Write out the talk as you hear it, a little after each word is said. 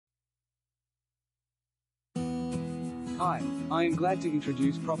Hi, I am glad to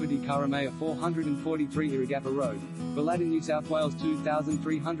introduce property Karamea 443 Irragappa Road, Bellata, New South Wales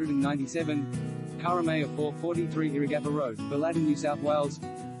 2397. Karamea 443 Irragappa Road, Bellata, New South Wales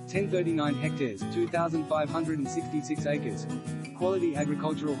 1039 hectares, 2,566 acres. Quality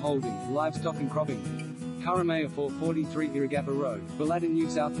agricultural holding, livestock and cropping. Karamea 443 Irragappa Road, Bellata, New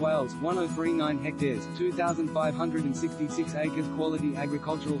South Wales 1039 hectares, 2,566 acres. Quality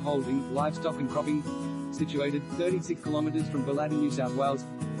agricultural holding, livestock and cropping. Situated 36 kilometres from Bellata, New South Wales,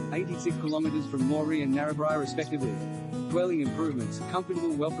 86 kilometres from Moree and Narrabri respectively. Dwelling improvements,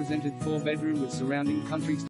 comfortable well-presented 4-bedroom with surrounding country